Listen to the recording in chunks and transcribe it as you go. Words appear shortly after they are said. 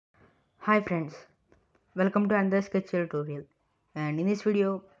Hi friends, welcome to another Sketchware tutorial, and in this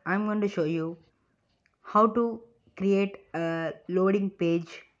video I'm going to show you how to create a loading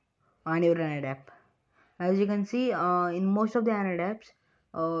page on your Android app. As you can see, in most of the Android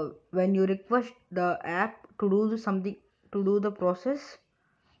apps, when you request the app to do something, to do the process,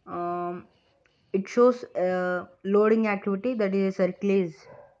 um, it shows a loading activity, that is a circle is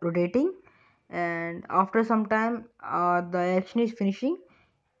rotating, and after some time the action is finishing,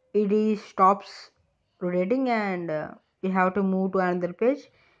 it is stops rotating, and you have to move to another page,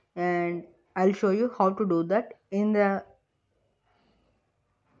 and I'll show you how to do that in the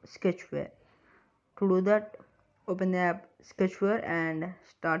Sketchware. To do that, open the app Sketchware and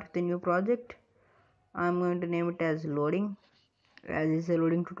start with a new project. I'm going to name it as loading, as it's a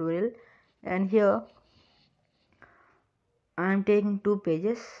loading tutorial. And here I'm taking two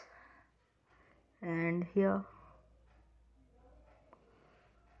pages, and here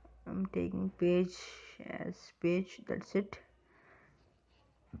I'm taking page as page, that's it.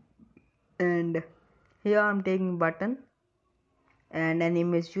 And here I'm taking button and an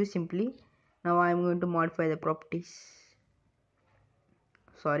image view simply. Now I'm going to modify the properties,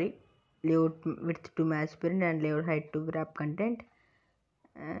 sorry, layout width to match parent and layout height to wrap content,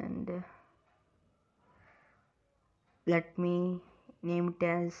 and let me name it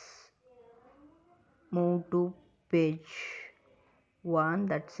as move to page 1,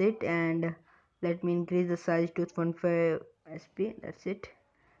 that's it. And let me increase the size to 25 sp, that's it.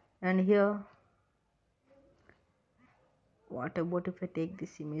 And here, what about if I take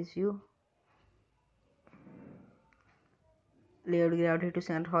this image view, layout gravity to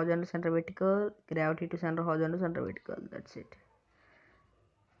center horizontal, center vertical, gravity to center horizontal, center vertical, that's it.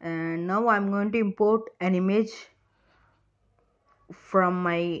 And now I'm going to import an image from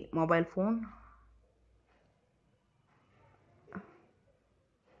my mobile phone.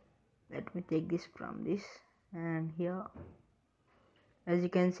 Let me take this from this, and here, as you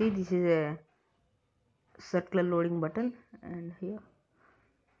can see, this is a circular loading button. And here,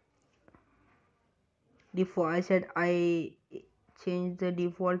 default, I said I changed the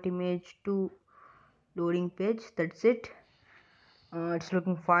default image to loading page, that's it. It's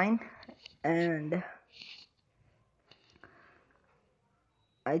looking fine, and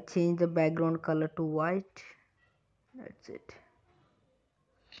I changed the background color to white, that's it.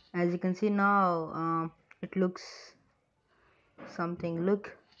 As you can see now, it looks something,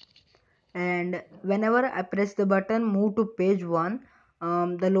 look. And whenever I press the button move to page 1,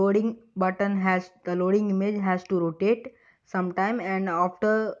 the loading image has to rotate sometime, and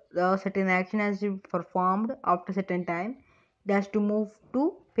after the certain action has been performed, after certain time it has to move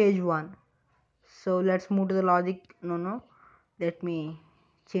to page 1. So let's move to the logic. No, let me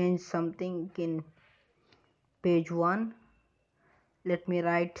change something in page 1. Let me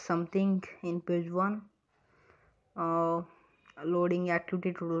write something in page 1. uh, Loading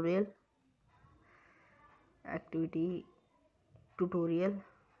activity tutorial,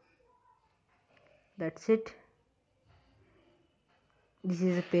 that's it. This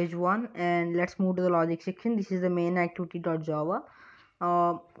is page 1, and let's move to the logic section. This is the main activity.java.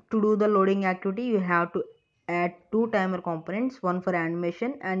 To do the loading activity, you have to add two timer components, one for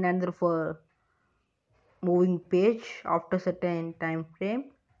animation and another for moving page after certain time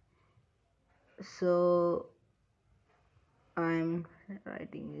frame. So I'm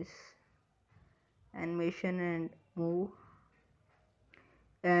writing this animation and move,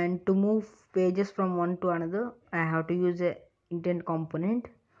 and to move pages from one to another I have to use a intent component,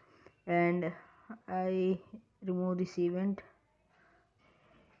 and I remove this event.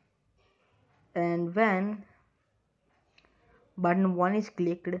 And when button 1 is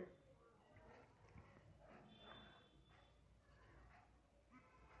clicked,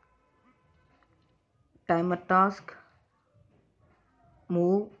 timer task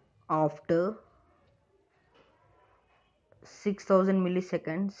move after 6000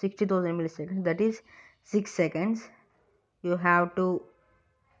 milliseconds, 60,000 milliseconds, that is 6 seconds. You have to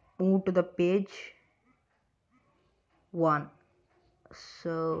move to the page 1.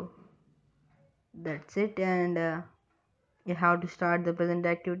 So that's it, and you have to start the present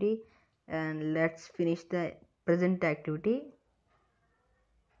activity, and let's finish the present activity,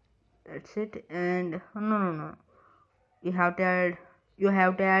 that's it. And no, you have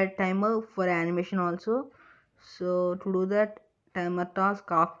to add timer for animation also. So to do that, timer task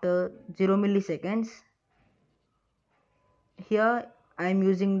after 0 milliseconds, here I am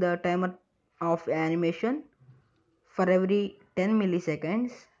using the timer of animation. For every 10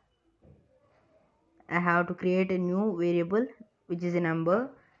 milliseconds I have to create a new variable, which is a number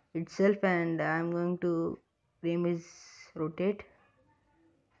itself, and I am going to name is rotate.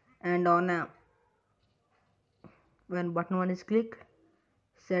 and when button 1 is clicked,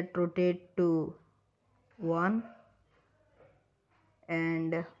 set rotate to 1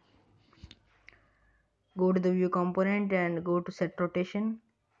 and go to the view component and go to set rotation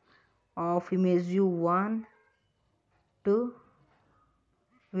of image view 1 to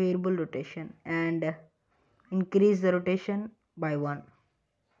variable rotation and increase the rotation by 1.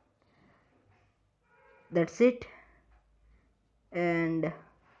 That's it, and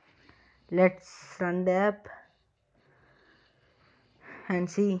let's run the app and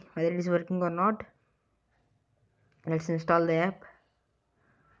see whether it is working or not. Let's install the app,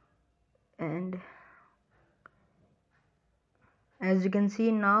 and as you can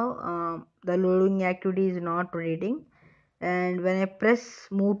see now, the loading activity is not rotating, and when I press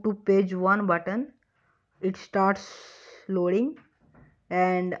move to page 1 button, it starts loading,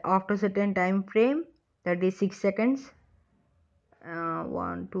 and after certain time frame, that is 6 seconds,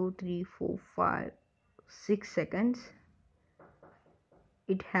 1 2 3 4 5 6 seconds,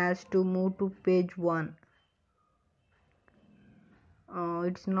 it has to move to page 1.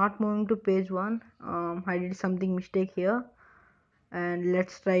 It's not moving to page 1. I did something mistake here, and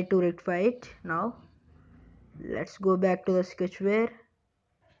let's try to rectify it now. Let's go back to the Sketchware,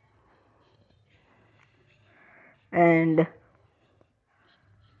 and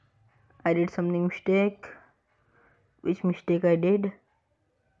I did something mistake. Which mistake I did?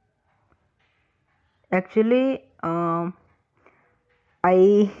 Actually,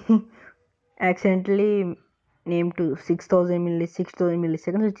 I accidentally named to 6000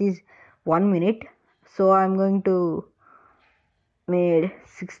 milliseconds, which is 1 minute. So I'm going to made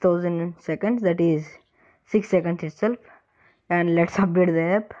 6000 seconds, that is 6 seconds itself, and let's update the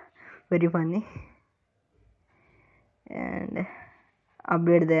app. Very funny. And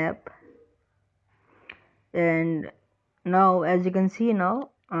update the app, and now as you can see now,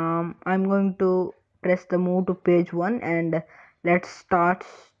 I'm going to press the move to page 1 and let's start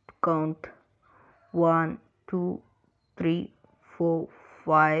to count 1 2 3 4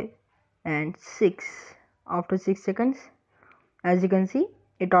 5 and 6. After 6 seconds, as you can see,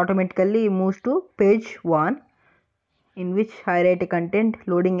 it automatically moves to page 1, in which I write a content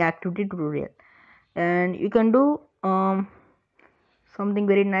loading activity tutorial, and you can do something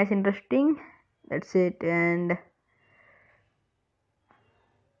very nice, interesting. That's it. And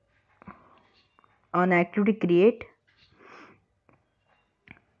on activity create,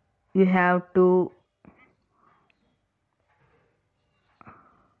 you have to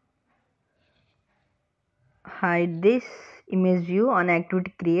hide this image view on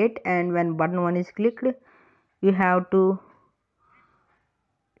activity create, and when button 1 is clicked, you have to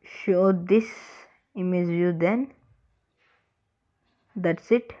show this image view then.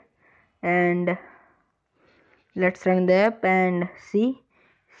 That's it, and let's run the app and see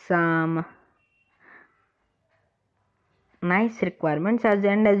some nice requirements. As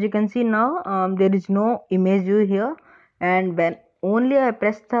you can see now, there is no image view here, and when only I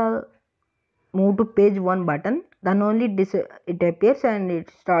press the move to page 1 button, then only it appears and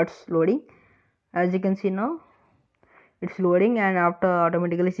it starts loading. As you can see now, it's loading, and after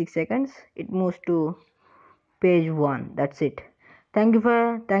automatically 6 seconds it moves to page 1. That's it. Thank you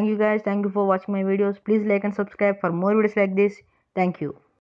guys, thank you for watching my videos. Please like and subscribe for more videos like this. Thank you.